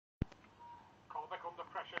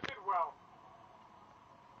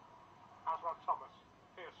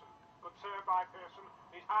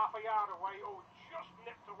He's half a yard away, or just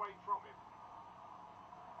nipped away from him.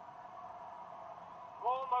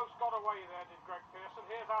 Almost got away there, did Greg Pearson.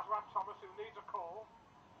 Here's Aswad Thomas, who needs a call.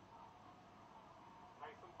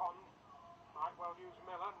 Nathan Pond might well use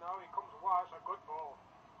Miller. No, he comes wide. It's a good ball.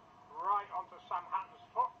 Right onto Sam Hatton's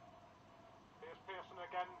foot. Here's Pearson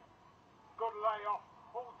again. Good layoff.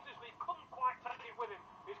 Oh, Disley couldn't quite take it with him.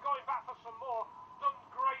 He's going back for some more. Done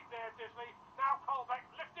great there, Disley. Now Colbeck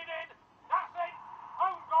lifted in. That's it.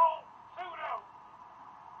 Own goal. 2-0.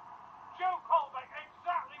 Joe Colbeck,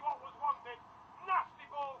 exactly what was wanted. Nasty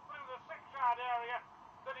ball through the 6-yard area.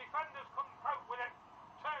 The defenders couldn't cope with it.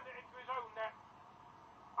 Turned it into his own net.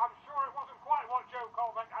 I'm sure it wasn't quite what Joe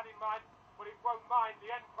Colbeck had in mind, but he won't mind. The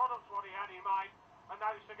end product's what he had in mind, and now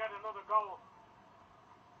he's to get another goal.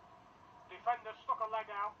 Defender stuck a leg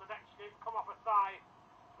out, the next game come off a thigh,